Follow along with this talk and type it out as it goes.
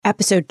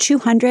episode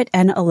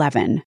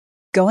 211,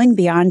 Going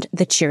Beyond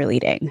the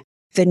Cheerleading,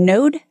 the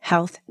Node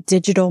Health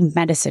Digital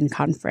Medicine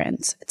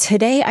Conference.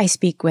 Today I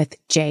speak with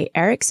Jay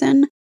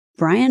Erickson,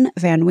 Brian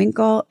Van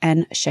Winkle,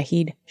 and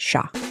Shahid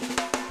Shah.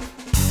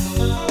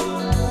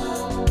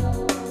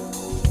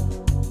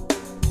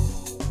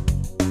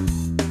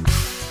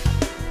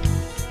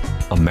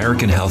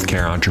 American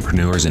healthcare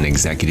entrepreneurs and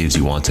executives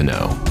you want to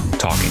know.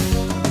 Talking.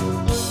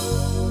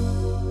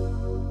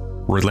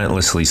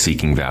 Relentlessly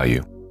seeking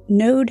value.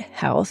 Node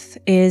Health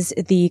is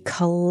the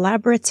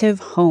collaborative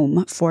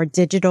home for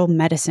digital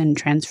medicine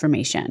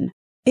transformation.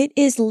 It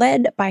is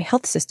led by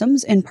health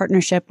systems in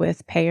partnership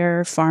with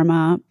payer,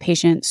 pharma,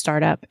 patient,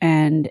 startup,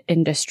 and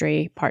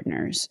industry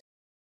partners.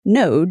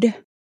 Node,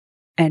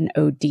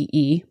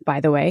 N-O-D-E, by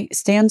the way,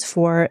 stands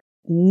for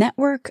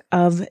Network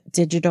of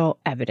Digital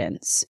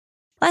Evidence.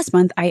 Last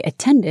month, I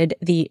attended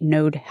the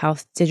Node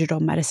Health Digital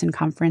Medicine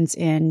Conference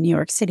in New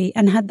York City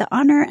and had the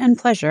honor and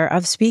pleasure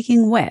of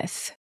speaking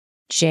with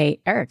Jay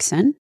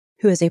Erickson,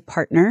 who is a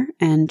partner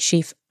and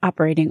chief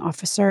operating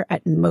officer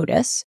at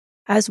Modus,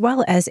 as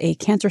well as a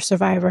cancer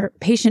survivor,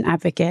 patient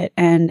advocate,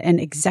 and an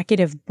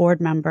executive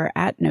board member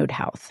at Node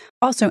Health.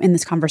 Also in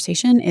this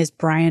conversation is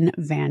Brian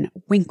Van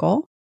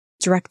Winkle,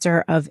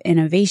 Director of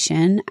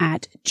Innovation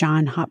at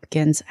Johns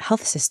Hopkins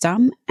Health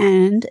System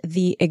and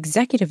the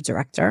Executive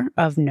Director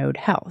of Node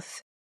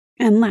Health.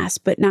 And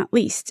last but not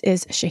least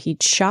is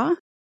Shahid Shah,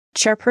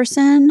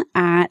 Chairperson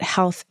at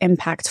Health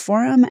Impact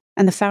Forum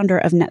and the founder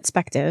of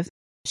Netspective.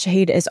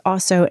 Shahid is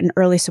also an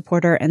early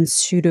supporter and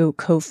pseudo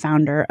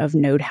co-founder of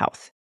Node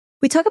Health.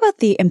 We talk about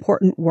the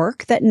important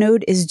work that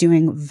Node is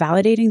doing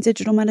validating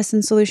digital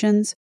medicine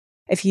solutions.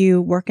 If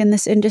you work in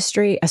this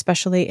industry,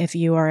 especially if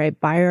you are a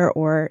buyer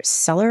or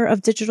seller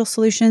of digital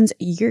solutions,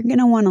 you're going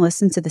to want to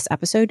listen to this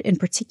episode, in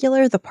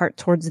particular, the part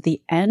towards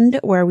the end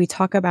where we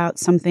talk about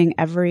something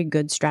every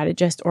good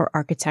strategist or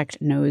architect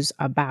knows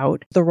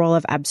about, the role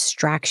of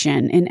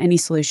abstraction in any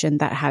solution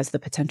that has the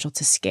potential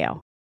to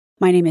scale.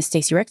 My name is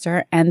Stacey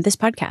Richter, and this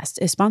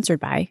podcast is sponsored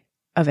by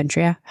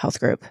Aventria Health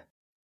Group.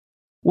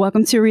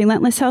 Welcome to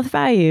Relentless Health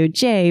Value,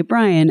 Jay,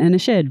 Brian, and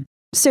Ashid.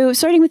 So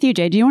starting with you,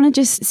 Jay, do you want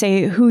to just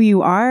say who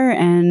you are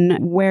and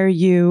where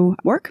you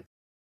work?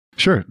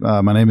 Sure.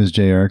 My name is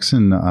Jay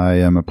Erickson. I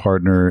am a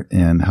partner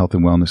and health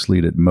and wellness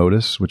lead at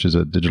Modus, which is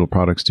a digital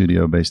product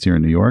studio based here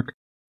in New York.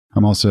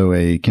 I'm also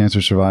a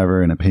cancer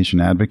survivor and a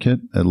patient advocate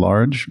at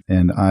large,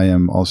 and I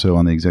am also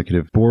on the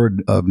executive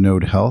board of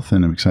Node Health,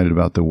 and I'm excited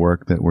about the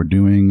work that we're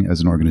doing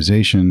as an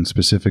organization.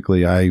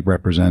 Specifically, I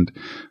represent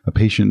a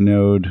patient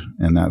node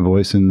and that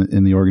voice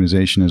in the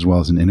organization, as well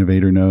as an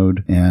innovator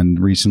node, and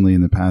recently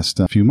in the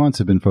past few months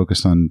have been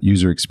focused on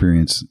user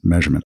experience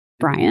measurement.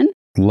 Brian?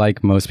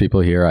 Like most people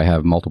here, I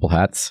have multiple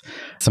hats.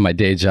 So my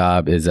day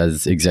job is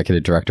as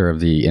executive director of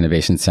the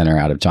Innovation Center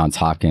out of Johns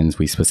Hopkins.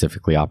 We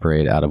specifically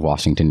operate out of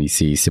Washington,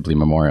 D.C., Sibley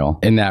Memorial.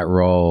 In that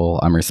role,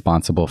 I'm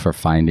responsible for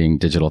finding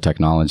digital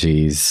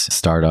technologies,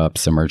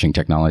 startups, emerging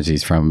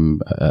technologies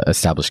from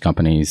established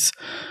companies,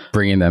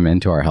 bringing them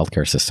into our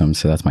healthcare system.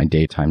 So that's my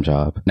daytime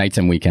job. Nights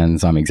and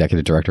weekends, I'm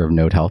executive director of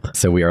Node Health.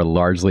 So we are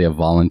largely a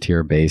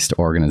volunteer-based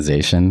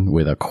organization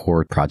with a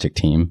core project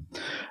team.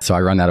 So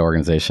I run that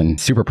organization.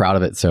 Super proud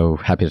of it. So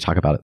happy to talk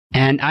about it.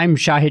 And I'm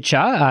Shahid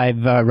Shah.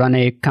 I've run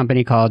a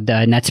company called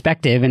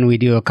Netspective, and we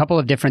do a couple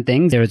of different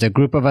things. There's a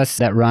group of us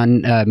that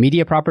run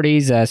media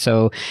properties,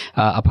 so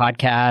a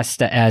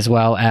podcast, as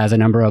well as a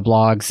number of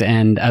blogs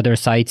and other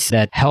sites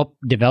that help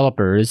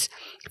developers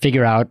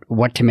figure out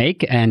what to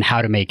make and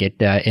how to make it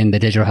in the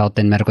digital health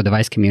and medical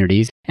device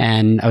communities.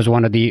 And I was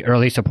one of the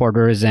early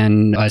supporters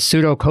and a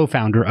pseudo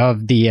co-founder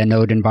of the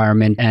Node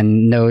environment,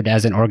 and Node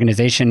as an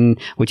organization,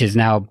 which is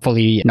now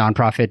fully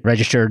nonprofit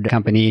registered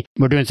company.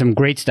 We're doing some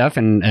great stuff.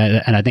 And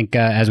I think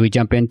as we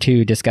jump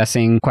into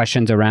discussing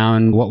questions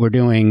around what we're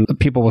doing,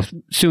 people will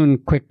soon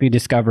quickly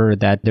discover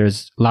that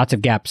there's lots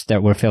of gaps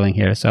that we're filling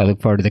here. So I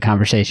look forward to the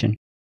conversation.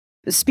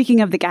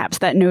 Speaking of the gaps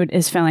that Node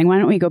is filling, why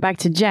don't we go back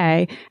to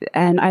Jay?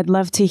 And I'd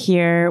love to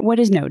hear, what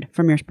is Node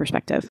from your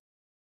perspective?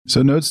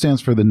 So Node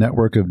stands for the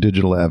Network of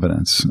Digital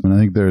Evidence. And I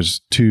think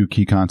there's two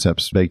key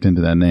concepts baked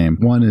into that name.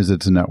 One is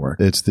it's a network.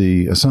 It's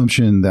the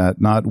assumption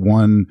that not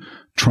one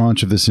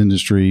tranche of this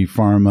industry,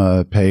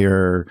 pharma,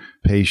 payer,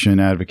 patient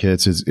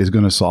advocates, is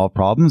going to solve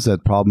problems,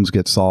 that problems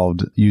get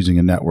solved using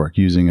a network,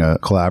 using a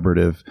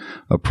collaborative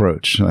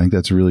approach. So I think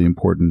that's a really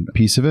important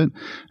piece of it.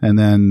 And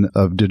then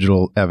of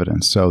digital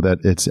evidence, so that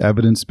it's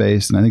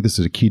evidence-based. And I think this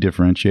is a key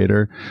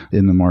differentiator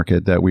in the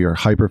market, that we are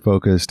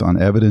hyper-focused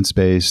on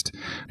evidence-based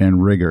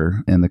and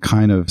rigor and the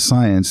kind of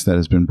science that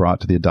has been brought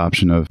to the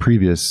adoption of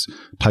previous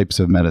types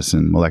of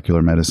medicine,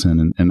 molecular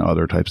medicine, and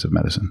other types of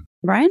medicine.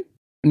 Brian?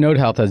 Node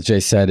Health, as Jay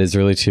said, is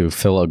really to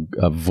fill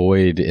a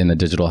void in the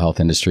digital health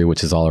industry,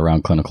 which is all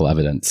around clinical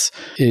evidence.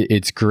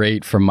 It's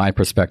great from my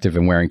perspective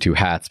in wearing two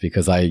hats,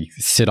 because I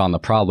sit on the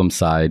problem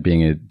side,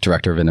 being a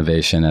director of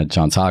innovation at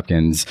Johns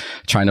Hopkins,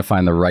 trying to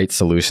find the right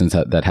solutions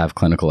that have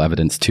clinical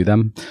evidence to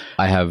them.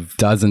 I have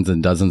dozens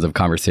and dozens of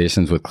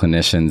conversations with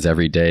clinicians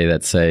every day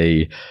that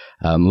say,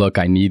 look,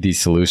 I need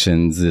these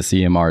solutions. This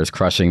EMR is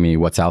crushing me.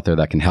 What's out there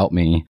that can help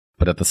me?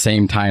 but at the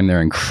same time, they're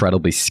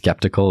incredibly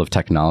skeptical of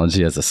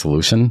technology as a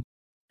solution.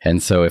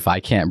 And so if I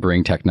can't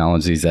bring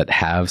technologies that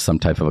have some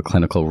type of a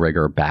clinical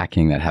rigor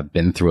backing, that have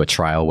been through a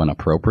trial when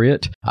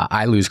appropriate,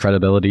 I lose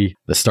credibility.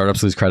 The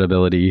startups lose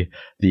credibility.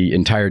 The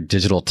entire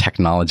digital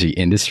technology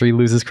industry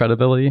loses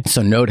credibility.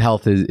 So Node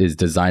Health is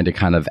designed to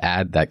kind of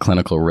add that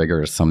clinical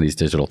rigor to some of these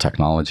digital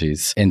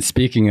technologies. And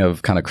speaking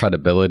of kind of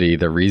credibility,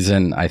 the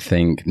reason I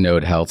think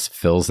Node Health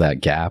fills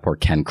that gap, or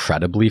can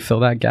credibly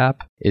fill that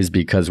gap, is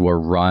because we're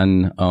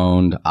run,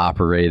 owned,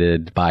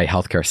 operated by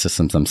healthcare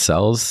systems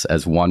themselves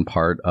as one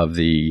part of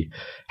the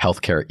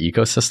healthcare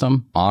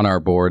ecosystem. On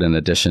our board, in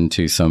addition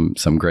to some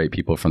great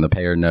people from the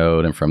payer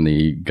node and from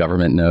the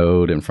government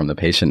node and from the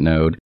patient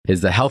node,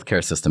 is the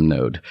healthcare system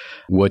node,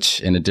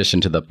 which in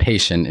addition to the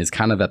patient is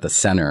kind of at the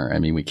center. I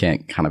mean, we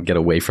can't kind of get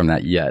away from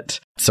that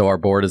yet. So our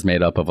board is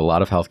made up of a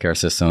lot of healthcare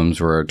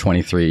systems. We're a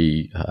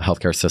 23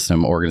 healthcare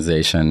system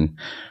organization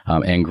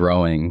and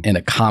growing. And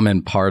a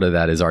common part of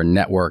that is our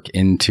network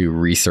into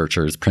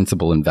researchers,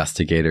 principal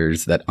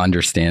investigators that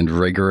understand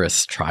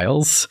rigorous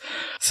trials,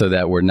 so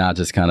that we're not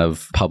just kind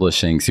of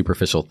publishing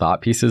superficial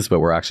thought pieces, but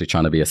we're actually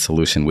trying to be a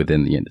solution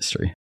within the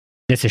industry.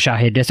 This is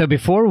Shahid. So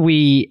before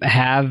we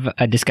have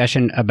a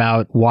discussion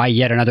about why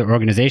yet another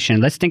organization,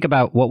 let's think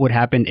about what would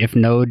happen if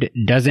Node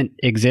doesn't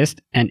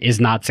exist and is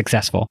not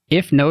successful.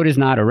 If Node is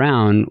not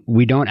around,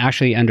 we don't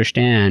actually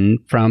understand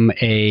from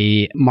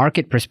a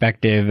market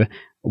perspective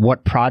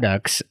what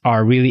products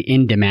are really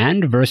in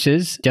demand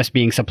versus just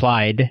being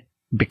supplied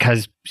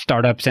because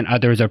startups and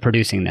others are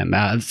producing them.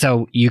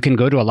 So you can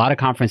go to a lot of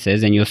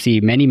conferences and you'll see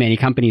many, many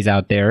companies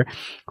out there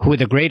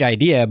with a great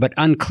idea, but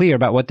unclear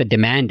about what the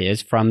demand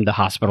is from the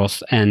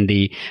hospitals and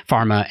the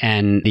pharma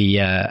and the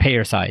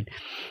payer side.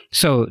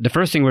 So the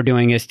first thing we're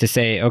doing is to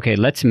say, okay,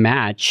 let's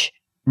match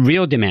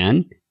real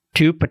demand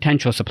to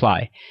potential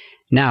supply.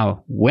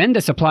 Now, when the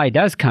supply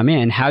does come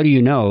in, how do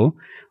you know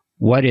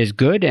what is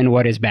good and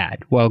what is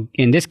bad? Well,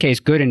 in this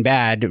case, good and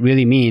bad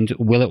really means,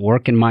 will it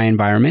work in my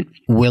environment?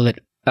 Will it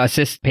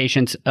assist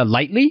patients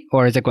lightly,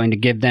 or is it going to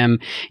give them,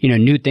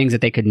 new things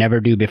that they could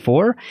never do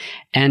before?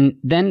 And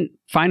then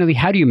finally,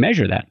 how do you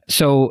measure that?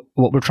 So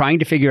what we're trying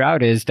to figure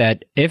out is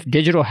that if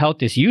digital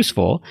health is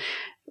useful,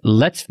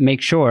 let's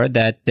make sure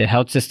that the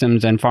health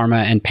systems and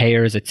pharma and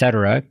payers, et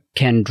cetera,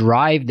 can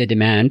drive the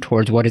demand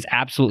towards what is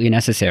absolutely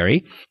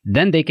necessary.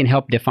 Then they can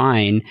help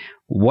define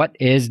what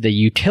is the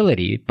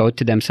utility, both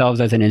to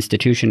themselves as an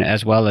institution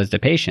as well as the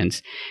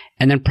patients.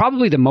 And then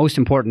probably the most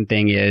important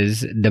thing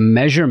is the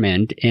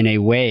measurement in a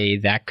way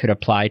that could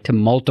apply to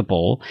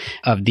multiple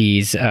of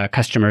these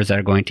customers that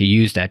are going to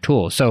use that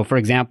tool. So for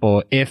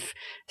example, if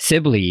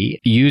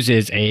Sibley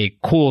uses a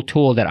cool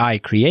tool that I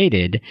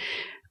created,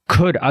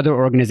 could other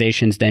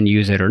organizations then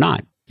use it or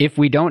not? If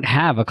we don't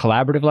have a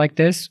collaborative like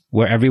this,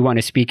 where everyone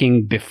is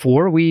speaking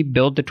before we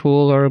build the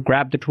tool or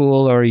grab the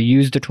tool or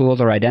use the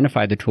tool or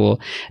identify the tool,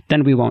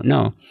 then we won't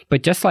know.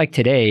 But just like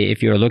today,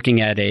 if you're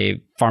looking at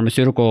a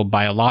pharmaceutical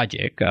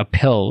biologic, a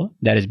pill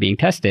that is being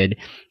tested,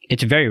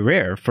 it's very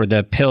rare for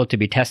the pill to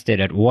be tested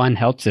at one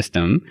health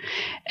system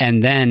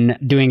and then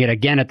doing it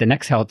again at the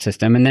next health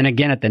system and then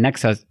again at the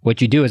next health.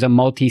 What you do is a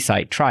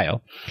multi-site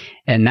trial.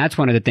 And that's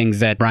one of the things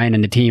that Brian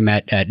and the team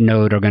at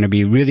Node are going to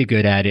be really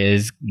good at,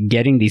 is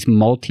getting these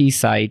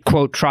multi-site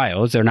quote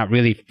trials. They're not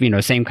really,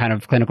 same kind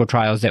of clinical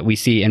trials that we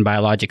see in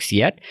biologics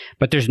yet,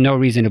 but there's no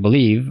reason to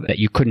believe that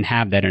you couldn't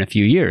have that in a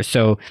few years.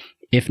 So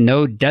if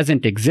Node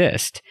doesn't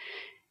exist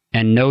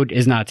and Node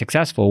is not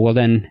successful, well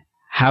then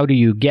how do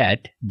you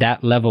get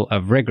that level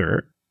of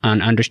rigor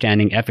on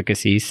understanding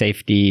efficacy,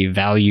 safety,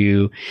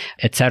 value,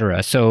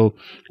 etc.? So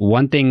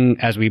one thing,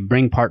 as we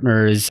bring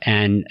partners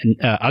and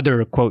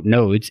other quote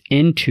nodes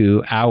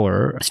into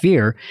our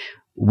sphere,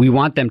 we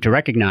want them to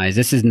recognize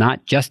this is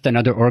not just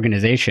another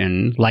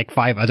organization like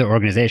 5 other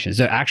organizations.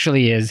 There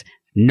actually is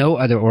no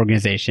other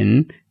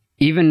organization,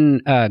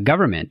 even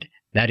government,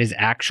 that is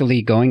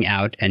actually going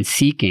out and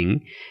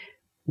seeking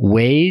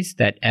ways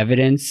that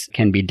evidence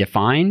can be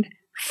defined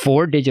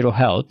for digital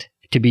health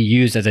to be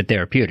used as a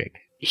therapeutic.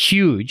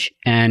 Huge.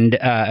 And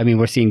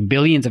we're seeing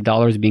billions of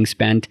dollars being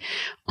spent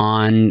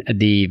on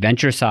the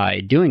venture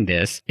side doing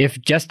this. If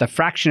just a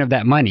fraction of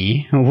that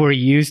money were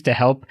used to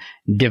help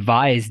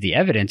devise the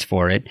evidence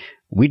for it,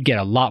 we'd get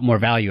a lot more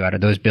value out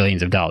of those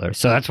billions of dollars.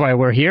 So that's why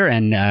we're here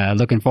and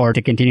looking forward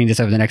to continuing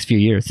this over the next few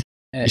years.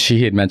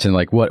 She had mentioned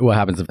what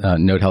happens if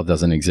Node Health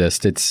doesn't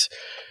exist. It's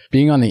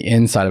being on the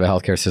inside of a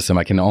healthcare system.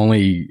 I can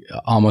only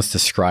almost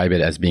describe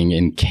it as being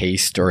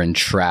encased or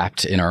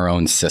entrapped in our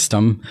own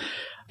system.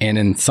 And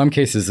in some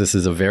cases, this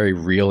is a very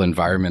real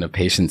environment of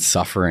patient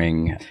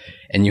suffering.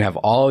 And you have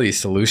all these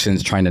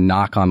solutions trying to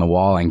knock on the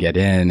wall and get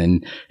in.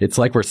 And it's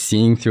like we're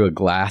seeing through a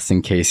glass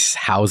encased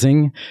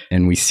housing,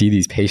 and we see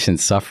these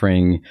patients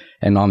suffering.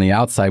 And on the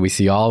outside, we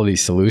see all of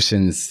these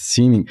solutions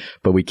seeming,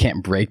 but we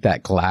can't break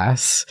that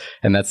glass.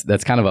 And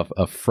that's kind of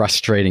a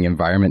frustrating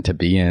environment to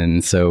be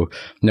in. So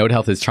Node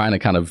Health is trying to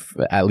kind of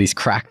at least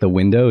crack the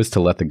windows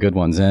to let the good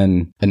ones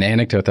in. An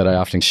anecdote that I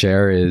often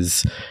share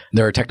is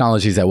there are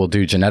technologies that will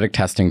do genetic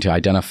testing to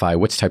identify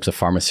which types of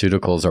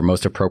pharmaceuticals are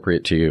most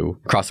appropriate to you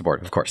across the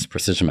board, of course,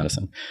 precision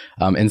medicine.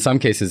 In some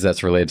cases,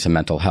 that's related to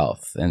mental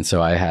health. And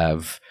so I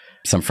have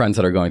some friends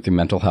that are going through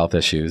mental health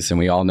issues, and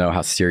we all know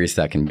how serious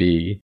that can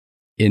be.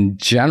 In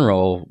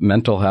general,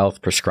 mental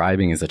health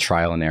prescribing is a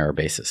trial and error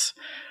basis.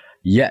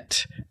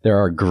 Yet, there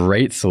are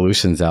great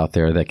solutions out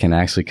there that can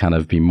actually kind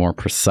of be more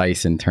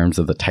precise in terms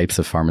of the types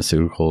of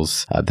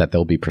pharmaceuticals that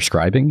they'll be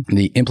prescribing.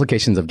 The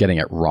implications of getting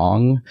it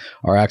wrong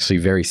are actually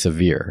very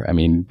severe. I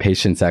mean,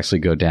 patients actually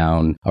go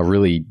down a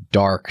really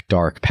dark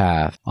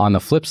path. On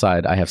the flip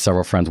side, I have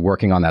several friends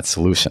working on that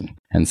solution.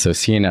 And so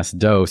CNS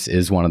dose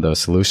is one of those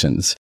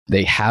solutions.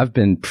 They have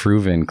been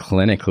proven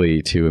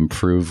clinically to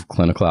improve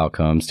clinical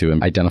outcomes, to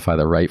identify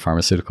the right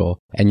pharmaceutical,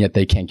 and yet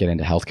they can't get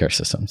into healthcare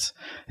systems.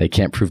 They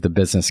can't prove the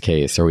business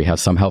case, or we have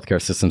some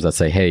healthcare systems that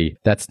say, hey,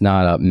 that's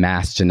not a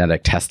mass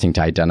genetic testing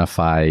to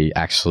identify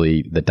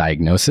actually the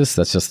diagnosis,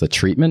 that's just the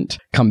treatment.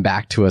 Come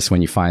back to us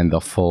when you find the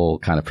full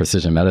kind of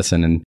precision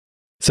medicine. And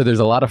so there's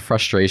a lot of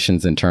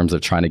frustrations in terms of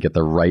trying to get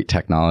the right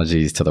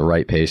technologies to the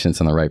right patients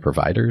and the right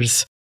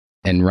providers.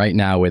 And right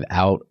now,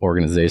 without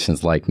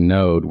organizations like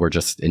Node, we're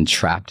just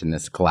entrapped in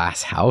this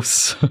glass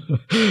house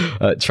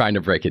trying to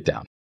break it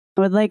down.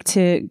 I would like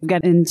to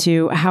get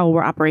into how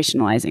we're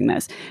operationalizing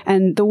this.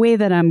 And the way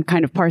that I'm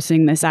kind of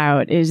parsing this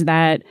out is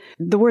that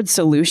the word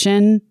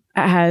solution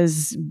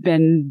has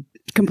been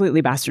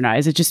completely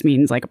bastardized. It just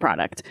means like a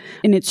product.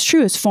 In its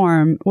truest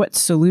form, what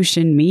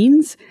solution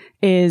means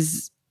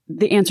is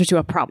the answer to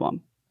a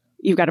problem.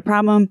 You've got a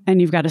problem and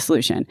you've got a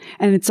solution.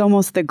 And it's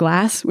almost the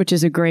glass, which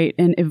is a great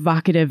and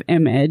evocative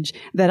image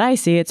that I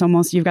see. It's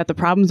almost you've got the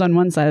problems on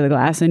one side of the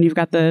glass and you've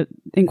got the,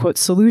 in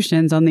quotes,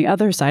 solutions on the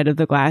other side of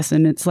the glass.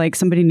 And it's like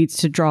somebody needs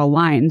to draw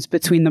lines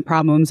between the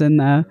problems and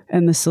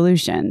the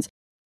solutions.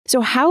 So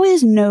how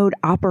is Node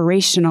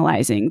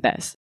operationalizing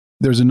this?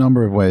 There's a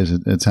number of ways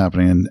it's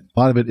happening, and a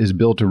lot of it is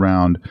built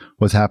around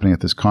what's happening at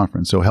this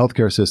conference. So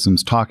healthcare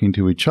systems talking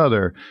to each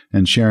other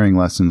and sharing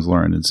lessons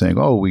learned and saying,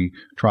 oh, we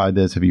tried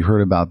this. Have you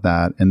heard about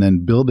that? And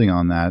then building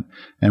on that.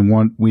 And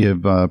we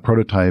have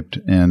prototyped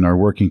and are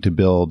working to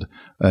build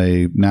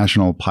a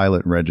national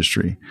pilot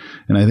registry.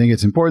 And I think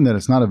it's important that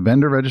it's not a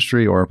vendor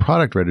registry or a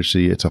product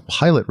registry. It's a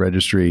pilot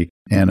registry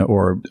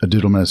or a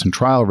digital medicine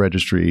trial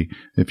registry,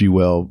 if you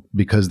will,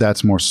 because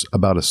that's more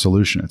about a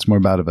solution. It's more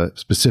about a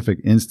specific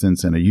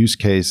instance and a use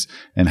case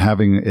and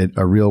having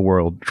a real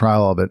world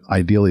trial of it,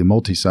 ideally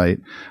multi-site,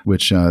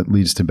 which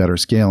leads to better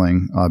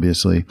scaling,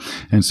 obviously.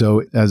 And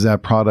so as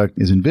that product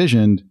is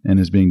envisioned and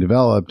is being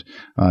developed,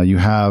 you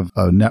have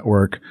a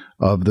network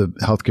of the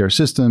healthcare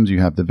systems,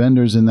 you have the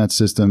vendors in that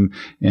system,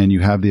 and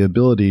you have the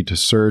ability to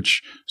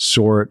search,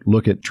 sort,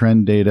 look at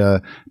trend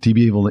data, to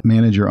be able to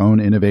manage your own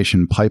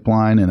innovation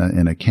pipeline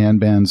in a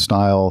Kanban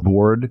style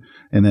board,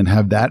 and then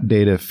have that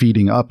data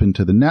feeding up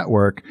into the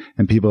network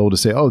and people able to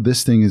say, oh,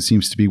 this thing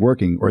seems to be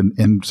working.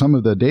 And some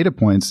of the data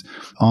points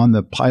on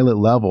the pilot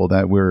level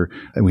that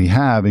we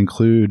have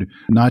include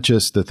not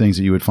just the things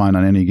that you would find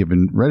on any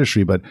given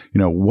registry, but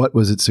what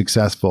was it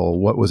successful?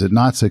 What was it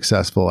not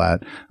successful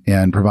at?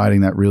 And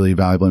providing that really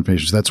valuable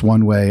information. So that's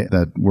one way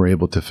that we're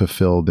able to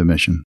fulfill the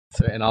mission.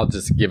 So, and I'll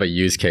just give a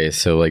use case.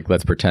 So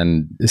let's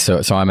pretend,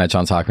 so I'm at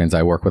Johns Hopkins,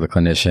 I work with a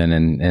clinician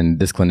and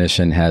this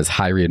clinician has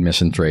high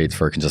readmissions rates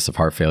for congestive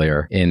heart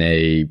failure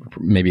in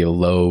maybe a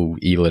low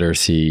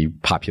e-literacy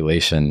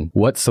population.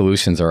 What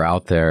solutions are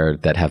out there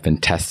that have been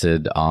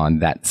tested on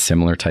that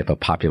similar type of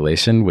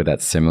population with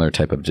that similar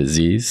type of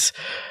disease?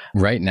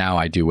 Right now,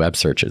 I do web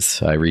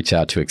searches. I reach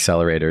out to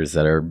accelerators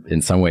that are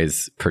in some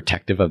ways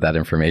protective of that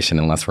information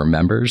unless we're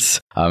members.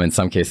 In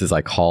some cases,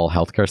 I call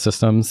healthcare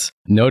systems.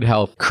 Node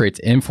Health creates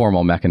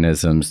informal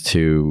mechanisms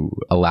to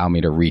allow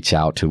me to reach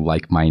out to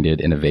like-minded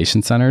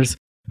innovation centers.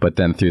 But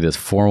then through this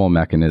formal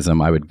mechanism,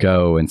 I would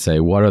go and say,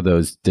 what are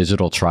those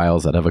digital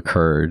trials that have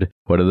occurred?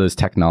 What are those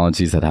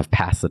technologies that have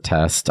passed the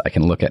test? I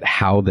can look at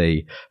how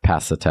they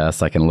pass the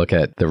test. I can look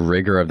at the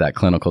rigor of that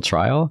clinical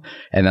trial.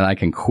 And then I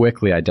can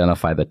quickly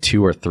identify the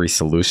 2 or 3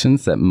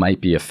 solutions that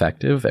might be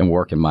effective and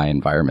work in my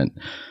environment.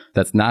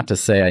 That's not to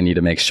say I need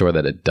to make sure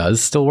that it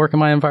does still work in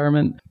my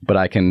environment, but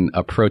I can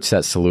approach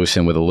that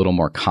solution with a little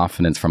more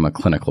confidence from a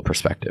clinical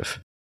perspective.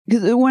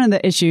 Because one of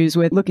the issues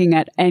with looking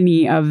at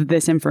any of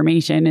this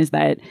information is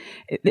that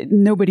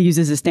nobody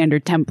uses a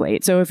standard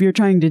template. So if you're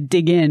trying to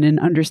dig in and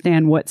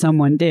understand what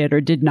someone did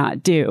or did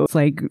not do, it's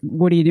like,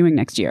 what are you doing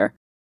next year?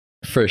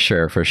 For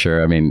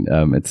sure. I mean,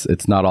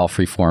 it's not all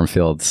free form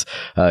fields.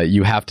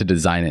 You have to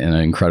design it in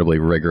an incredibly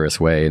rigorous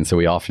way. And so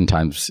we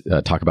oftentimes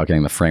talk about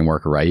getting the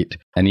framework right.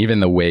 And even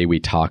the way we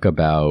talk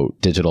about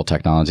digital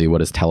technology,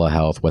 what is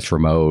telehealth, what's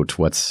remote,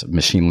 what's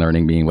machine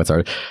learning mean,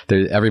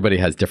 everybody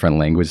has different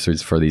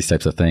languages for these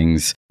types of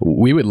things.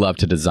 We would love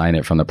to design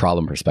it from the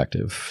problem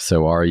perspective.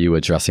 So are you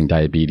addressing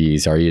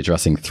diabetes? Are you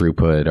addressing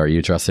throughput? Are you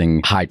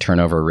addressing high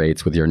turnover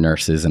rates with your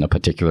nurses in a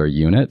particular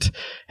unit?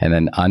 And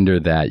then under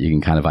that, you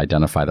can kind of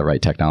identify the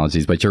right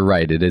technologies. But you're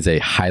right, it is a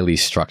highly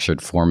structured,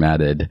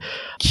 formatted,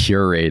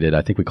 curated,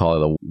 I think we call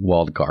it a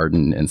walled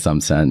garden in some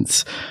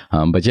sense.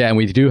 But yeah, and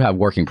we do have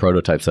working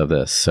prototypes of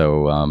this.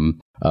 So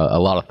a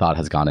lot of thought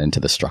has gone into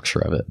the structure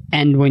of it.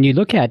 And when you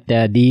look at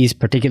these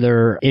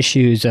particular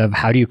issues of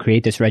how do you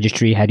create this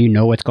registry, how do you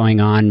know what's going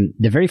on,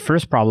 the very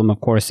first problem,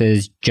 of course,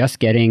 is just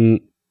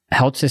getting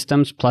health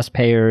systems plus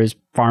payers,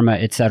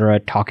 pharma, et cetera,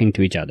 talking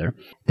to each other.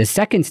 The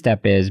second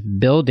step is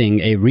building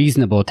a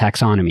reasonable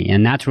taxonomy.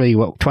 And that's really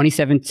what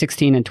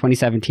 2016 and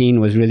 2017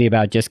 was really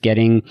about, just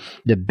getting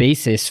the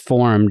basis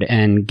formed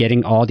and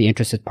getting all the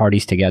interested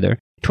parties together.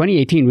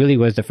 2018 really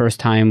was the first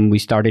time we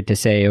started to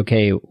say,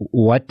 okay,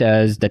 what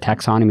does the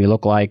taxonomy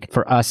look like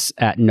for us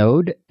at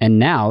Node? And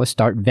now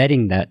start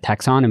vetting that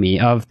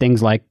taxonomy of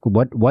things like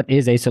what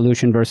is a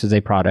solution versus a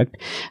product?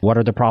 What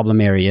are the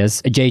problem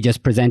areas? Jay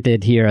just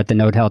presented here at the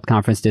Node Health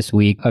conference this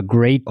week a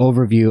great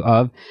overview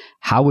of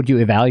how would you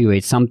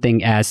evaluate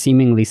something as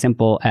seemingly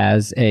simple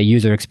as a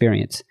user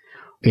experience.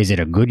 Is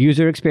it a good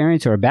user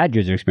experience or a bad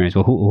user experience?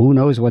 Well, who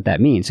knows what that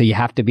means? So you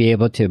have to be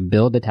able to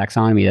build a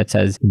taxonomy that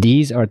says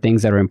these are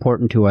things that are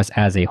important to us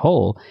as a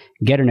whole,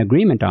 get an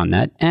agreement on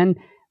that. And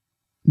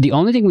the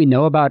only thing we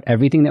know about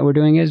everything that we're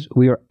doing is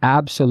we are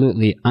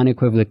absolutely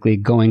unequivocally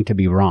going to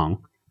be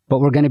wrong, but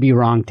we're going to be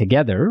wrong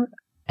together.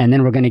 And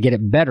then we're going to get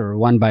it better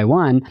one by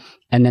one.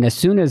 And then as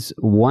soon as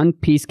one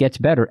piece gets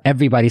better,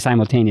 everybody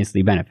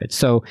simultaneously benefits.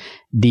 So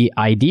the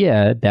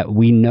idea that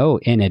we know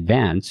in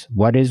advance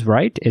what is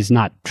right is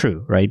not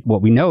true, right?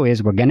 What we know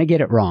is we're going to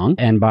get it wrong.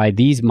 And by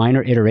these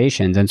minor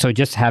iterations, and so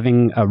just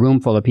having a room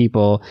full of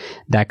people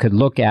that could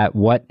look at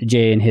what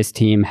Jay and his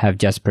team have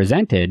just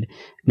presented,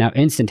 now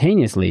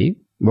instantaneously,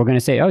 we're going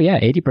to say, oh yeah,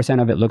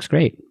 80% of it looks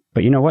great.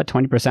 But you know what?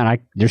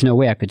 20%, there's no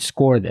way I could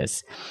score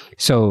this.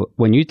 So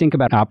when you think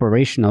about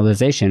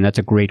operationalization, that's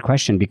a great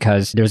question,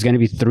 because there's going to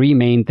be three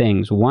main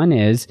things. One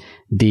is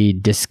the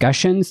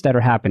discussions that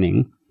are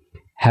happening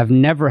have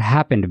never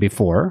happened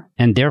before,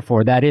 and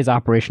therefore that is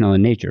operational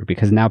in nature,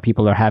 because now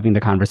people are having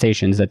the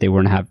conversations that they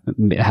weren't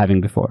having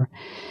before.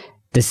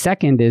 The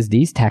second is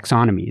these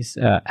taxonomies.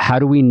 How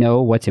do we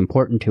know what's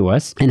important to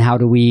us, and how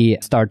do we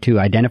start to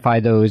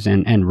identify those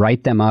and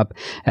write them up?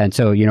 And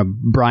so,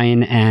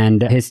 Brian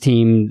and his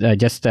team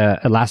just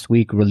last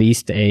week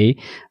released a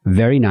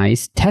very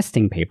nice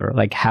testing paper.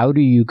 Like, how do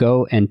you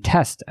go and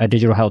test a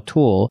digital health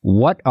tool?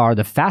 What are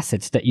the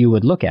facets that you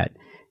would look at?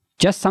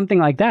 Just something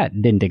like that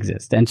didn't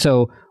exist. And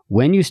so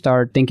when you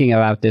start thinking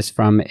about this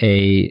from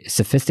a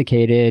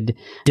sophisticated,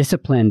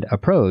 disciplined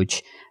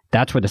approach,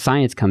 that's where the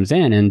science comes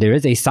in. And there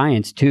is a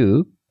science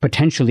to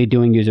potentially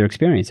doing user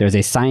experience. There's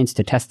a science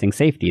to testing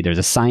safety. There's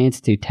a science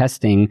to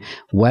testing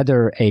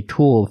whether a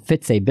tool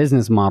fits a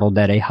business model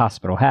that a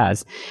hospital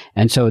has.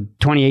 And so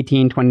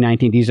 2018,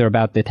 2019, these are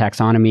about the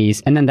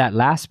taxonomies. And then that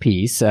last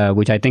piece,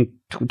 which I think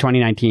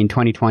 2019,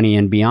 2020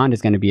 and beyond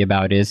is going to be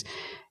about, is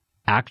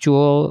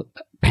actual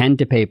pen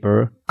to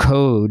paper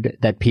code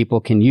that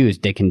people can use.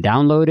 They can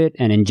download it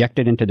and inject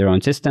it into their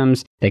own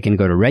systems. They can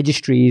go to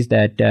registries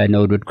that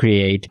Node would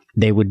create.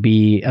 They would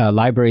be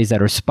libraries that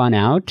are spun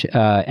out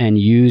and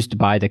used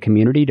by the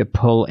community to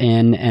pull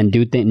in and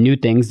do new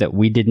things that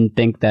we didn't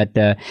think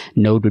that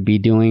Node would be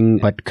doing,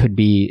 but could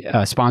be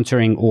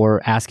sponsoring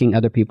or asking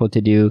other people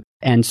to do.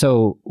 And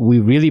so we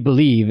really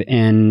believe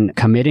in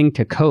committing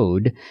to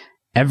code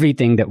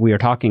everything that we are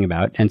talking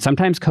about. And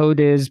sometimes code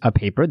is a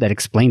paper that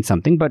explains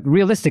something, but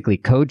realistically,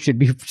 code should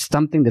be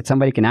something that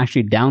somebody can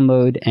actually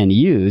download and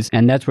use.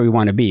 And that's where we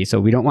want to be. So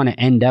we don't want to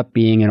end up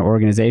being an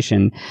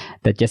organization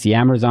that just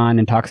yammers on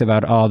and talks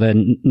about all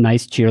the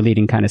nice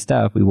cheerleading kind of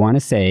stuff. We want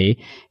to say,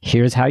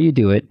 here's how you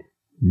do it,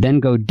 then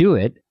go do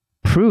it,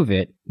 prove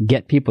it,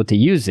 get people to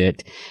use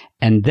it,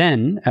 and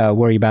then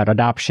worry about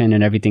adoption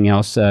and everything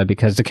else,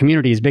 because the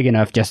community is big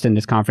enough just in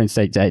this conference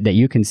that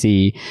you can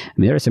see. I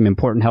mean, there are some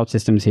important health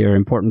systems here,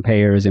 important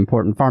payers,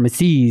 important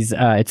pharmacies,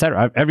 et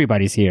cetera.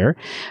 Everybody's here.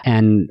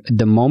 And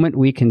the moment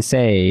we can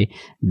say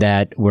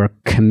that we're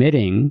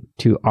committing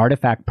to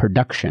artifact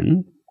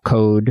production,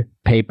 code,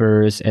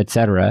 papers, et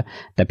cetera,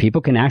 that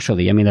people can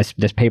actually,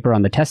 this paper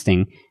on the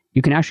testing,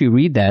 you can actually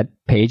read that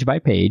page by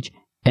page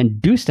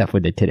and do stuff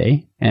with it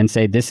today and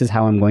say, this is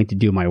how I'm going to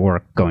do my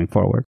work going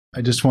forward.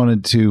 I just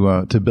wanted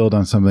to build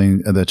on something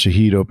that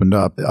Shahid opened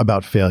up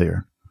about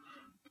failure.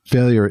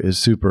 failure is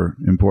super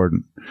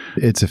important.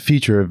 It's a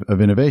feature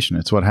of innovation.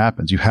 It's what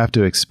happens. You have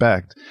to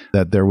expect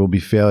that there will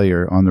be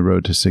failure on the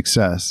road to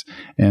success.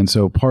 And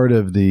so part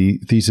of the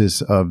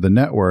thesis of the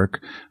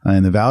network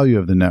and the value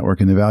of the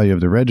network and the value of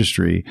the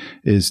registry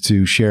is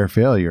to share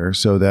failure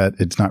so that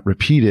it's not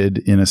repeated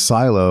in a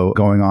silo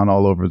going on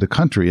all over the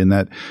country. And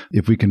that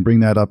if we can bring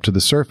that up to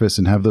the surface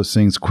and have those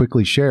things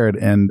quickly shared,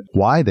 and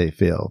why they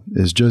fail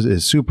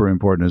is super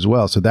important as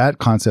well. So that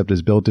concept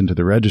is built into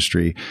the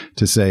registry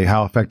to say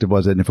how effective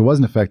was it? And if it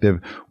wasn't effective,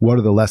 what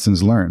are the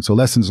lessons learned? So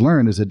lessons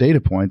learned is a data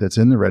point that's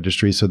in the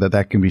registry so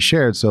that can be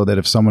shared so that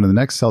if someone in the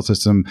next health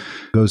system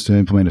goes to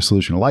implement a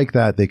solution like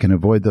that, they can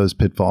avoid those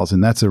pitfalls.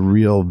 And that's a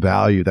real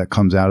value that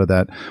comes out of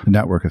that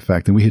network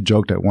effect. And we had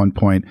joked at one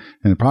point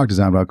in the product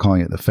design about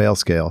calling it the fail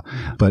scale.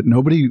 But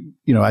nobody,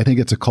 I think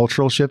it's a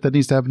cultural shift that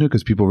needs to happen too,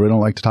 because people really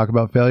don't like to talk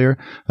about failure,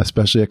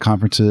 especially at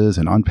conferences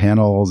and on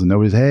panels. And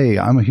nobody's, hey,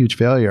 I'm a huge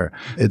failure.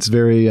 It's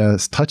very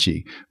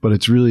touchy, but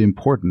it's really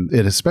important.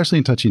 Especially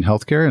in touching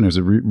healthcare. And there's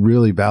a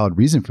really valid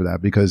reason for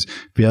that, because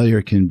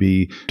failure can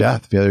be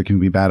death, failure can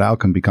be bad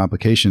outcome, be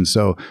complications.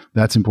 So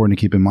that's important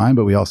to keep in mind,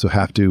 but we also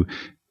have to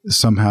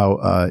somehow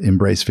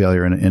embrace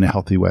failure in a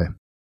healthy way.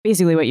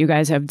 Basically, what you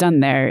guys have done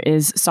there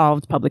is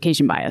solved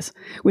publication bias,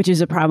 which is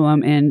a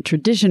problem in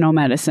traditional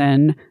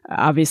medicine,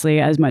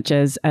 obviously, as much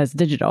as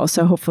digital.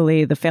 So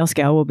hopefully the fail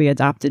scale will be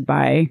adopted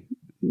by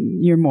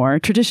your more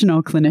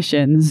traditional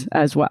clinicians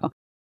as well.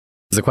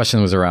 The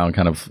question was around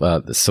kind of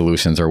the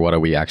solutions, or what are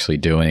we actually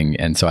doing?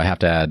 And so I have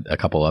to add a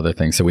couple other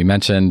things. So we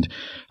mentioned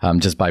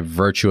just by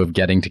virtue of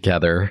getting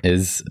together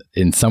is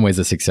in some ways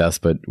a success,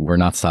 but we're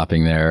not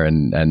stopping there.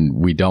 And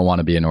we don't want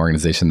to be an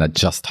organization that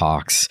just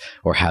talks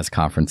or has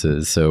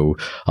conferences. So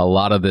a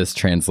lot of this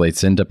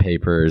translates into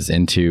papers,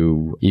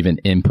 into even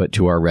input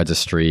to our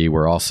registry.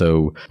 We're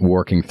also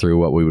working through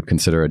what we would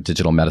consider a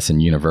digital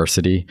medicine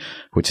university,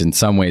 which in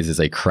some ways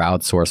is a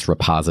crowdsourced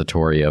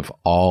repository of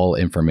all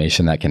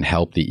information that can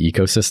help the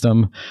ecosystem.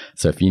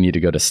 So if you need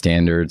to go to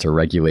standards or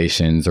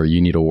regulations, or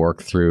you need to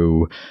work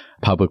through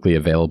publicly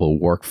available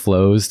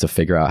workflows to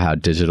figure out how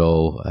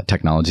digital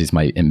technologies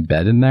might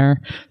embed in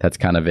there, that's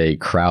kind of a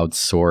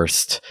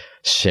crowdsourced,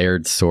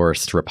 shared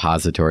sourced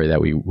repository that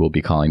we will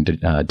be calling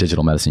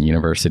Digital Medicine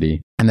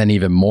University. And then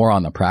even more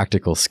on the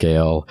practical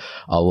scale,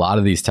 a lot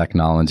of these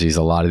technologies,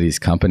 a lot of these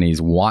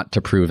companies want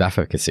to prove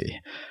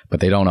efficacy, but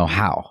they don't know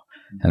how.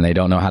 And they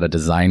don't know how to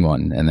design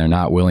one, and they're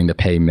not willing to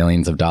pay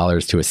millions of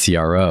dollars to a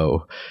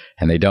CRO,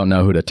 and they don't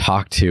know who to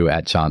talk to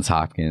at Johns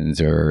Hopkins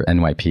or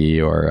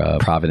NYP or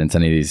Providence,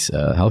 any of these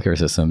healthcare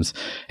systems.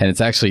 And it's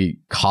actually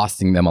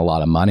costing them a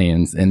lot of money.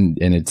 And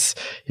it's,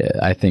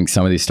 I think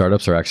some of these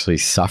startups are actually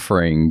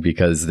suffering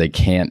because they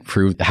can't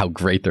prove how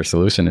great their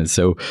solution is.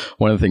 So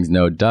one of the things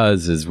Node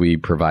does is we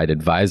provide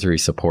advisory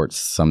support to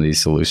some of these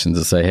solutions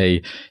to say,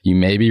 hey, you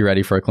may be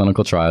ready for a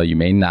clinical trial. You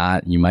may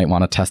not. You might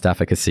want to test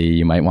efficacy.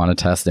 You might want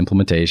to test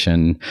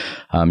implementation.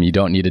 You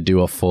don't need to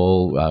do a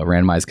full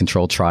randomized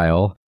controlled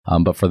trial.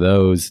 But for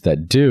those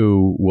that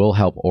do, we'll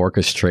help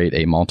orchestrate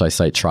a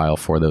multi-site trial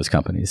for those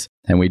companies.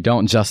 And we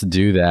don't just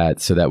do that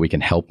so that we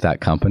can help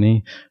that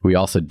company. We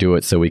also do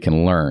it so we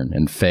can learn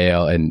and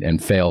fail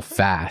and fail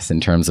fast in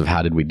terms of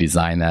how did we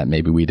design that?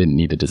 Maybe we didn't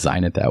need to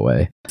design it that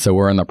way. So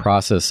we're in the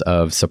process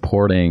of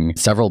supporting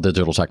several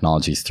digital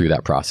technologies through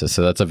that process.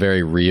 So that's a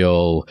very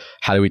real,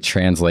 how do we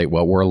translate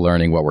what we're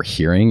learning, what we're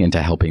hearing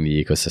into helping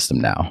the ecosystem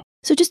now?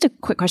 So just a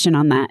quick question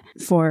on that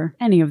for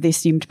any of the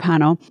esteemed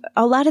panel.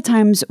 A lot of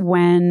times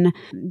when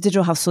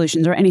digital health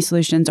solutions or any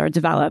solutions are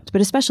developed,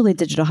 but especially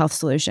digital health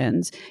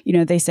solutions,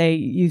 they say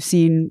you've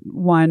seen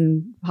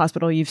one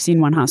hospital, you've seen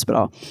one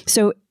hospital.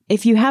 So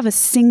if you have a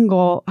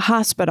single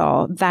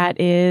hospital that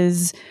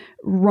is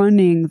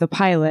running the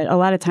pilot, a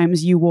lot of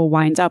times you will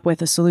wind up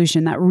with a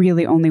solution that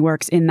really only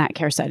works in that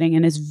care setting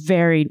and it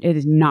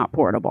is not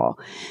portable.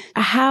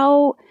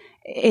 How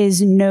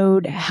is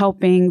Node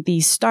helping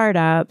these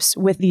startups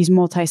with these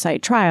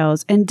multi-site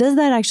trials? And does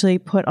that actually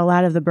put a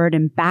lot of the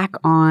burden back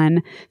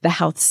on the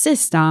health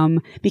system?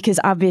 Because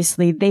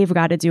obviously they've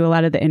got to do a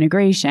lot of the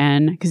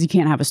integration, because you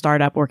can't have a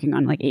startup working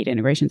on like 8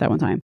 integrations at one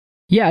time.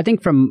 Yeah, I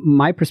think from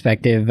my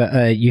perspective,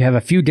 you have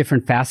a few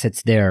different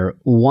facets there.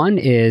 One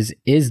is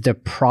the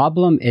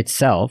problem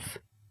itself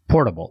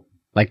portable?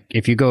 Like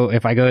if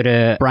I go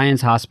to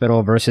Brian's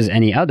hospital versus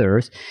any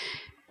others,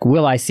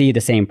 will I see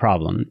the same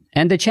problem?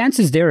 And the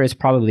chances there is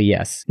probably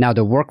yes. Now,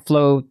 the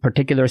workflow,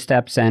 particular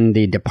steps, and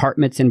the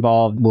departments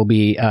involved will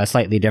be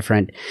slightly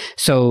different.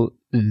 So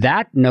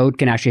that Node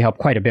can actually help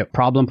quite a bit.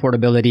 Problem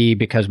portability,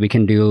 because we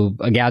can do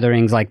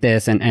gatherings like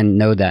this and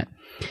know that.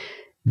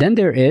 Then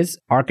there is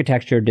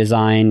architecture,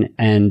 design,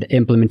 and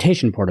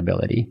implementation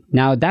portability.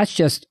 Now, that's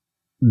just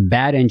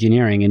bad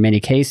engineering in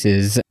many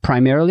cases,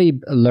 primarily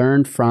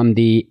learned from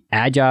the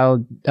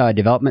agile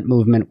development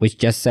movement, which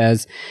just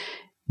says,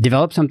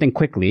 develop something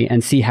quickly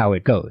and see how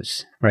it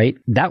goes, right?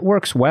 That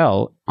works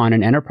well on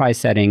an enterprise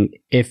setting.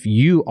 If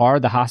you are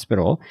the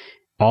hospital,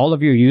 all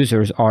of your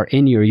users are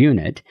in your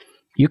unit,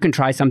 you can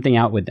try something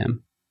out with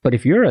them. But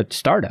if you're a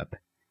startup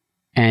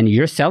and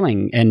you're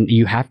selling and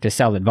you have to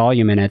sell at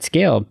volume and at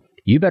scale,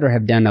 you better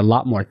have done a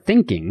lot more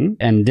thinking.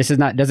 And this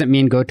doesn't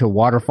mean go to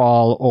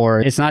waterfall, or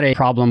it's not a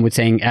problem with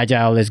saying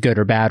agile is good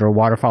or bad or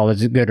waterfall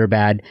is good or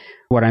bad.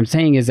 What I'm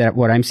saying is that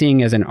what I'm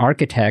seeing as an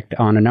architect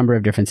on a number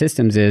of different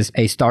systems is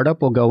a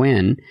startup will go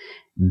in,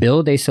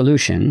 build a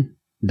solution.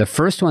 The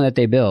first one that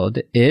they build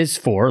is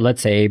for,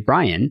 let's say,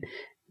 Brian.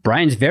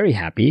 Brian's very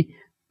happy,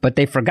 but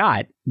they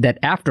forgot that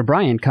after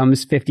Brian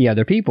comes 50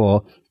 other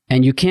people,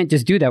 and you can't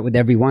just do that with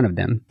every one of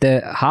them.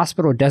 The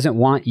hospital doesn't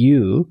want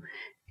you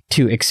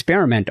to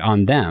experiment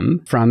on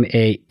them from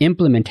a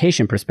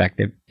implementation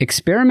perspective.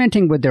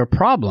 Experimenting with their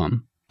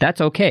problem, that's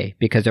okay,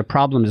 because their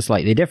problem is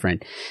slightly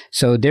different.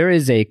 So there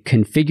is a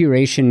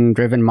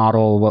configuration-driven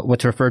model,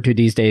 what's referred to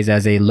these days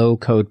as a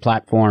low-code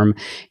platform.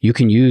 You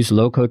can use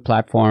low-code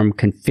platform,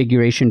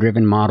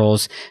 configuration-driven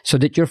models, so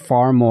that you're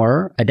far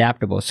more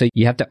adaptable. So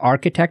you have to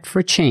architect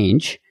for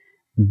change,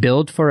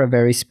 build for a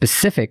very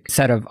specific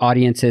set of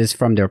audiences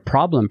from their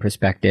problem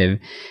perspective.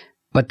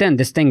 But then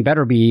this thing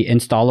better be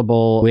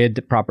installable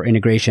with proper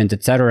integrations,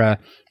 etc.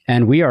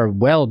 And we are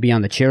well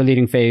beyond the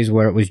cheerleading phase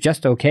where it was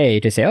just okay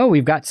to say, oh,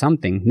 we've got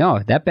something. No,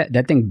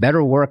 that thing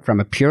better work from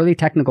a purely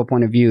technical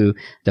point of view.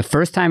 The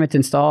first time it's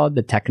installed,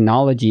 the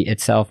technology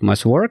itself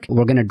must work.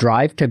 We're going to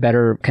drive to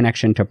better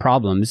connection to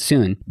problems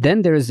soon.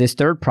 Then there's this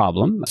third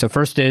problem. So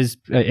first is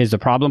the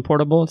problem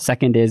portable?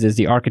 Second is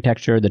the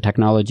architecture, the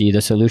technology,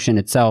 the solution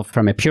itself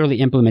from a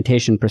purely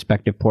implementation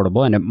perspective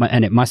portable, and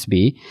it must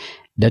be.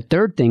 The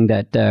third thing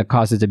that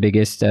causes the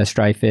biggest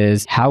strife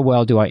is how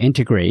well do I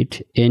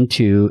integrate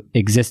into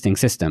existing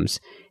systems?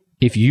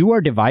 If you are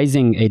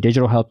devising a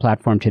digital health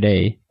platform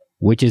today,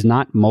 which is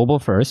not mobile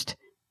first,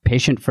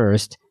 patient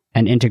first,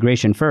 and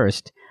integration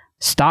first,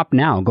 stop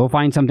now. Go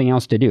find something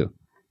else to do.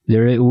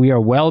 We are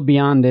well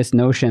beyond this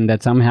notion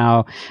that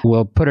somehow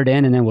we'll put it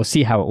in and then we'll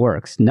see how it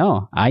works.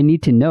 No, I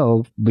need to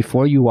know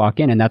before you walk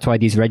in. And that's why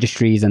these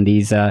registries and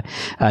these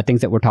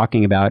things that we're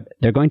talking about,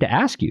 they're going to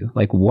ask you,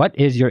 like, what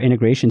is your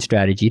integration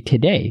strategy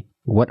today?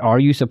 What are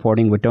you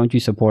supporting? What don't you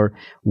support?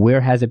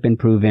 Where has it been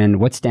proven?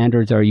 What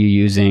standards are you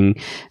using?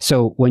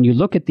 So when you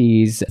look at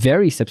these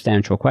very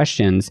substantial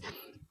questions,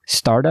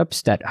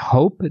 startups that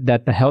hope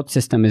that the health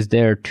system is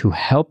there to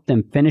help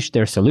them finish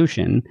their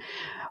solution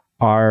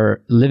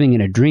are living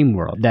in a dream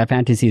world. That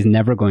fantasy is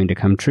never going to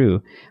come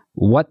true.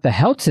 What the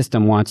health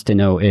system wants to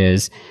know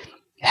is,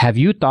 have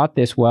you thought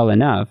this well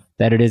enough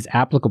that it is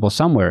applicable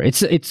somewhere?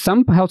 It's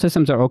some health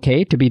systems are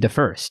okay to be the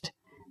first.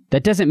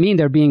 That doesn't mean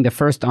they're being the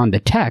first on the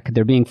tech.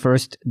 They're being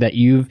first that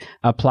you've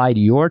applied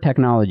your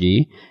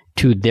technology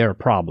to their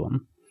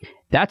problem.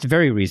 That's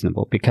very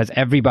reasonable because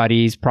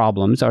everybody's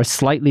problems are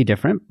slightly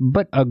different,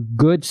 but a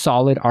good,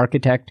 solid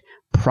architect,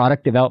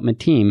 product development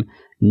team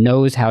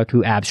knows how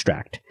to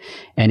abstract.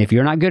 And if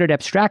you're not good at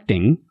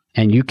abstracting,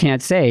 and you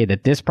can't say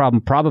that this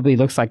problem probably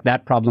looks like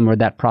that problem or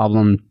that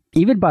problem,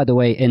 even by the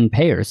way, in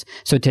payers.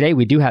 So today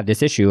we do have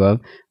this issue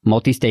of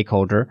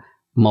multi-stakeholder,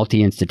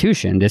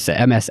 multi-institution, this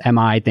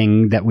MSMI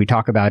thing that we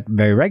talk about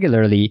very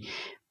regularly.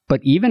 But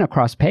even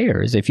across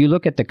payers, if you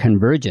look at the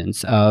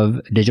convergence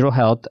of digital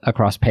health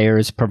across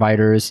payers,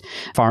 providers,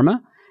 pharma,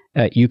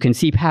 you can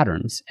see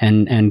patterns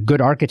and good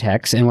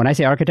architects. And when I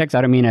say architects,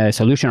 I don't mean a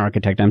solution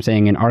architect. I'm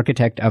saying an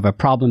architect of a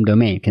problem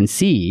domain can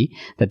see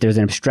that there's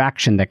an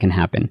abstraction that can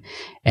happen.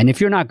 And if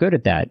you're not good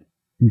at that,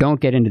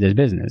 don't get into this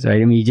business,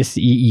 right? I mean,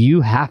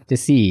 you have to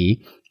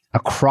see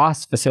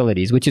across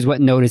facilities, which is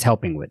what Node is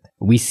helping with.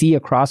 We see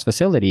across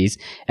facilities,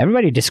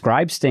 everybody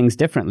describes things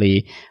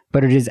differently,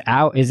 but it is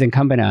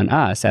incumbent on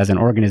us as an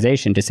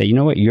organization to say, you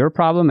know what, your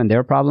problem and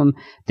their problem,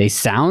 they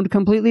sound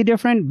completely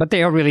different, but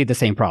they are really the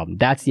same problem.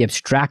 That's the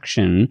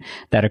abstraction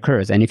that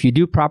occurs. And if you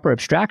do proper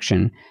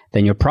abstraction,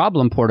 then your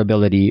problem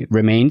portability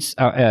remains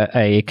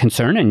a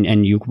concern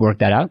and you work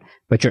that out.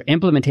 But your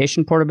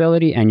implementation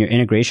portability and your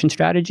integration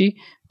strategy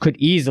could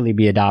easily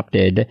be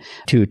adopted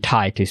to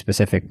tie to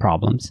specific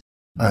problems.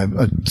 I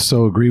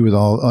so agree with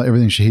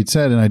everything Shahid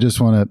said, and I just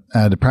want to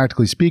add,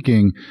 practically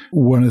speaking,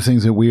 one of the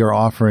things that we are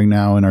offering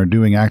now and are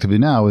doing actively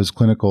now is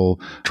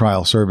clinical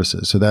trial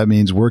services. So that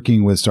means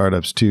working with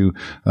startups to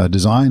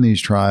design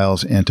these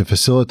trials and to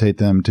facilitate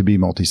them to be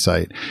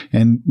multi-site.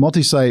 And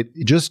multi-site,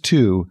 just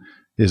two,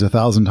 is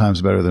 1,000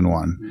 times better than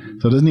one.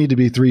 So it doesn't need to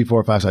be 3,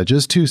 4, 5 sites,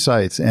 just 2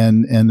 sites.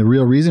 And the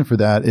real reason for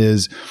that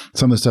is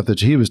some of the stuff that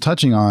Shahid was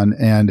touching on.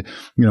 And,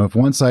 you know, if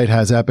one site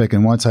has Epic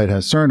and one site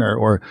has Cerner,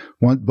 or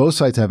both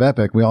sites have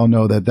Epic, we all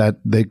know that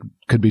they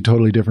could be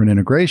totally different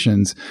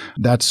integrations.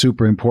 That's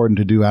super important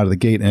to do out of the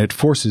gate. And it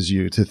forces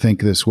you to think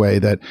this way,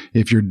 that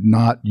if you're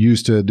not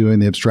used to doing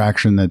the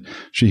abstraction that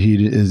Shahid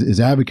is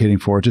advocating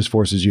for, it just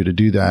forces you to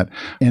do that.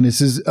 And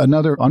this is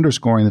another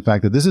underscoring the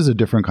fact that this is a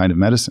different kind of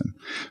medicine.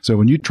 So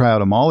when you try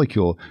out a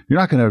molecule, you're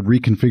not going to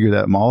reconfigure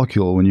that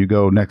molecule when you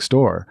go next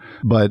door.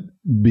 But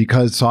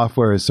because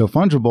software is so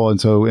fungible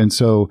and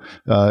so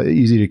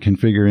easy to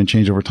configure and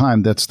change over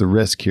time, that's the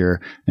risk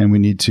here. And we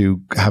need to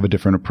have a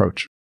different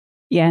approach.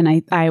 Yeah,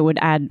 and I would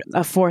add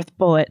a fourth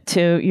bullet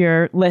to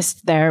your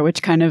list there,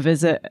 which kind of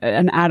is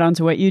an add-on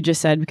to what you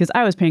just said, because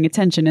I was paying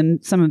attention in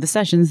some of the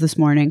sessions this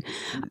morning.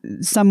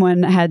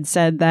 Someone had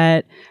said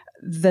that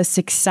the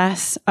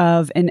success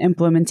of an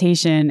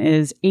implementation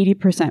is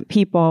 80%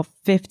 people,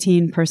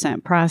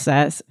 15%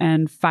 process,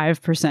 and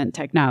 5%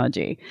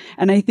 technology.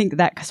 And I think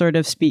that sort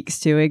of speaks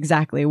to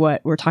exactly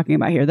what we're talking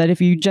about here, that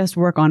if you just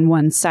work on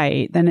one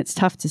site, then it's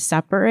tough to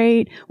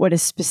separate what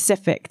is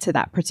specific to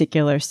that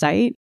particular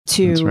site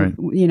to,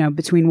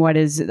 between what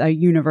is a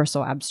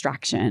universal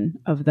abstraction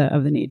of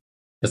the need.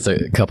 Just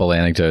a couple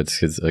anecdotes,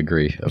 because I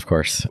agree, of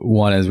course.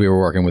 One is we were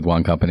working with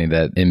one company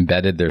that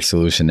embedded their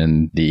solution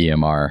in the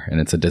EMR,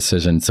 and it's a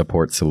decision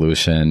support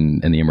solution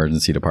in the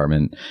emergency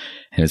department,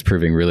 and it's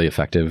proving really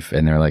effective.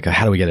 And they're like,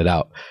 how do we get it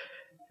out?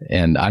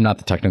 And I'm not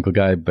the technical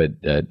guy, but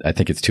I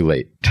think it's too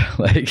late.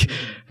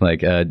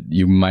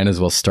 You might as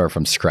well start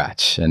from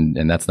scratch.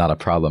 And that's not a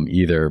problem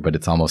either, but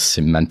it's almost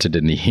cemented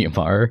in the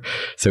EMR.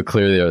 So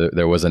clearly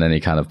there wasn't any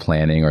kind of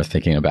planning or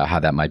thinking about how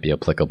that might be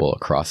applicable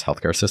across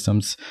healthcare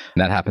systems.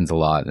 And that happens a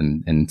lot.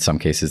 And in some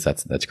cases,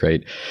 that's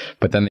great.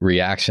 But then the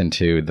reaction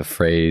to the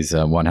phrase,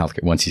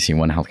 once you've seen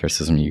one healthcare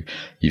system,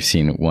 you've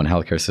seen one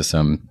healthcare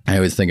system. I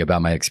always think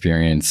about my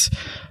experience.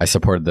 I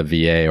supported the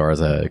VA, or as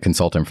a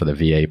consultant for the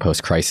VA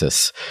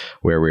post-crisis,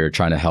 where we were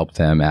trying to help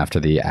them after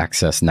the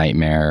access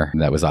nightmare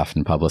that was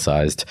often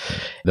publicized.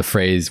 The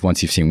phrase,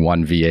 once you've seen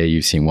one VA,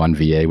 you've seen one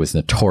VA, was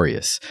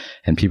notorious.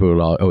 And people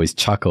would always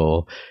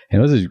chuckle. And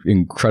it was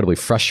incredibly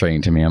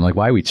frustrating to me. I'm like,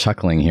 why are we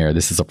chuckling here?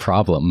 This is a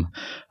problem,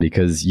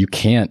 because you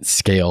can't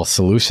scale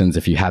solutions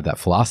if you have that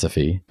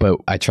philosophy. But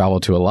I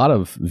traveled to a lot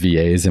of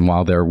VAs, and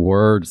while there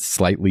were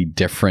slightly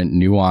different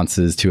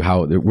nuances to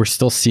how we're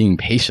still seeing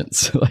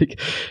patients,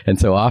 and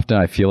so often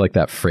I feel like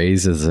that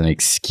phrase is an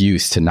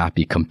excuse to not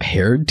be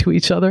compared to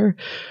each other,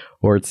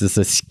 or it's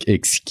this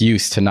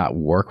excuse to not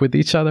work with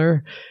each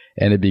other.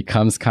 And it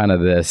becomes kind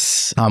of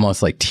this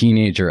almost like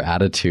teenager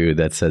attitude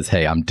that says,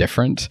 hey, I'm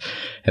different.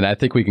 And I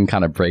think we can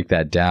kind of break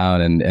that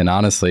down. And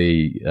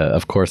honestly,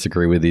 of course,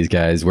 agree with these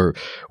guys.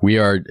 We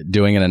are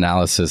doing an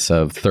analysis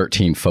of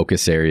 13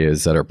 focus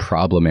areas that are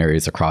problem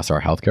areas across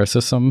our healthcare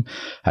system.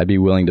 I'd be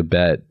willing to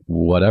bet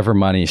whatever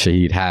money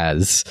Shahid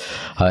has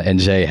and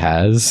Jay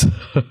has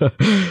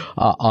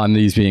on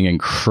these being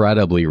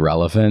incredibly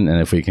relevant.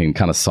 And if we can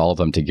kind of solve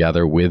them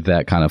together with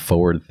that kind of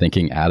forward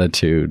thinking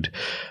attitude,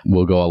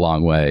 we'll go a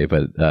long way.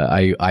 But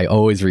I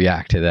always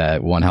react to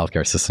that one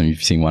healthcare system.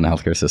 You've seen one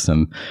healthcare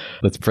system.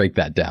 Let's break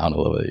that down a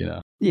little bit,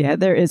 Yeah,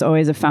 there is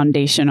always a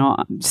foundational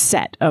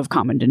set of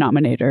common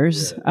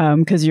denominators,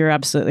 because you're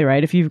absolutely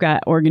right. If you've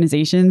got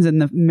organizations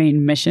and the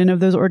main mission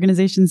of those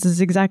organizations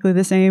is exactly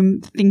the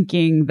same,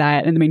 thinking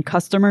that, and the main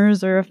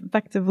customers are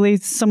effectively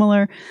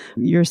similar,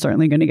 you're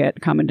certainly going to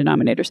get common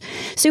denominators.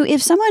 So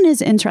if someone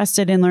is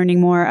interested in learning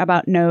more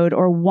about Node,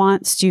 or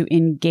wants to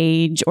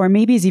engage, or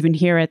maybe is even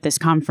here at this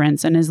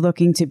conference and is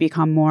looking to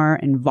become more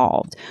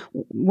involved,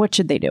 what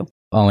should they do?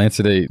 I'll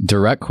answer the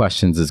direct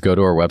questions is go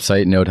to our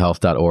website,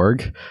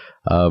 nodehealth.org.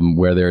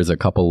 Where there's a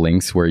couple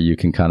links where you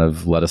can kind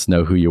of let us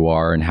know who you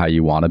are and how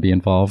you want to be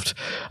involved.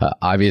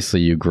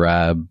 Obviously, you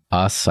grab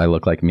us. I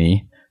look like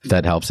me. If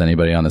that helps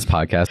anybody on this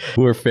podcast.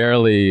 We're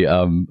fairly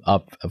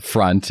up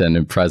front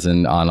and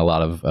present on a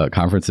lot of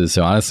conferences.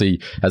 So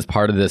honestly, as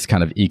part of this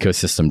kind of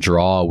ecosystem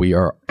draw, we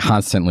are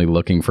constantly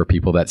looking for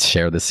people that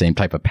share the same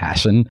type of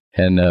passion.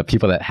 And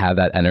people that have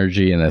that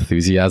energy and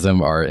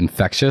enthusiasm are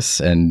infectious,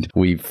 and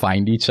we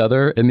find each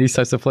other in these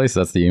types of places.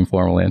 That's the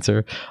informal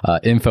answer.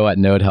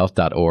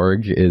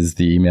 info@nodehealth.org is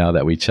the email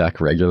that we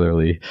check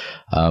regularly.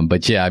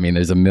 But yeah, I mean,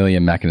 there's a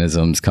million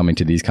mechanisms coming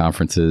to these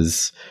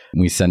conferences.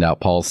 We send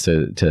out pulse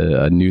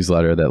to a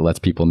newsletter that lets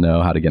people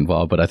know how to get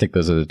involved. But I think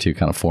those are the two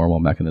kind of formal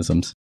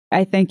mechanisms.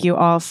 I thank you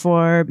all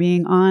for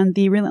being on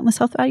the Relentless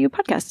Health Value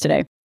podcast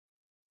today.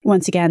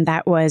 Once again,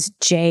 that was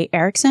Jay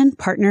Erickson,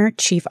 Partner,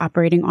 Chief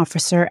Operating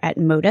Officer at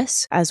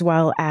Modus, as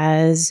well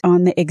as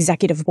on the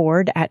executive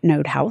board at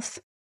Node Health.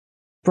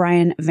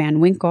 Brian Van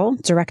Winkle,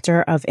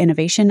 Director of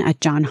Innovation at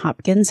Johns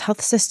Hopkins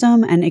Health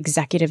System and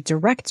Executive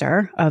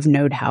Director of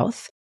Node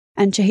Health.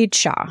 And Shahid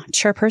Shah,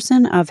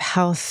 Chairperson of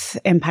Health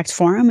Impact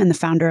Forum and the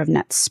founder of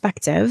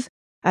Netspective,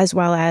 as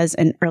well as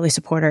an early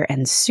supporter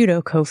and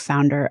pseudo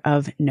co-founder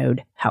of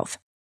Node Health.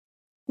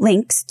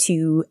 Links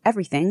to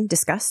everything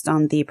discussed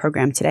on the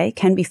program today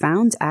can be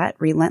found at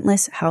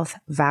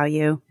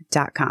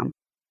relentlesshealthvalue.com.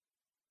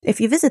 If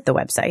you visit the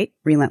website,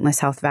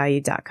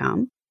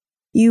 relentlesshealthvalue.com,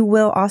 you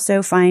will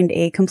also find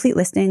a complete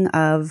listing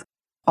of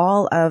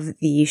all of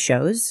the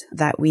shows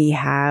that we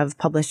have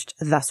published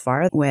thus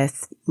far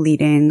with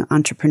leading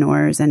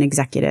entrepreneurs and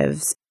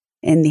executives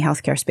in the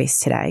healthcare space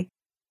today.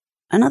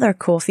 Another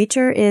cool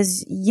feature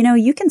is,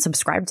 you can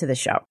subscribe to the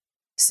show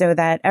so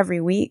that every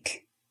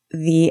week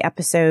the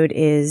episode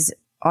is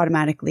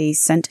automatically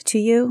sent to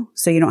you,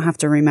 so you don't have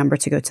to remember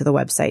to go to the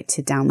website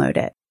to download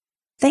it.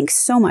 Thanks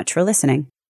so much for listening.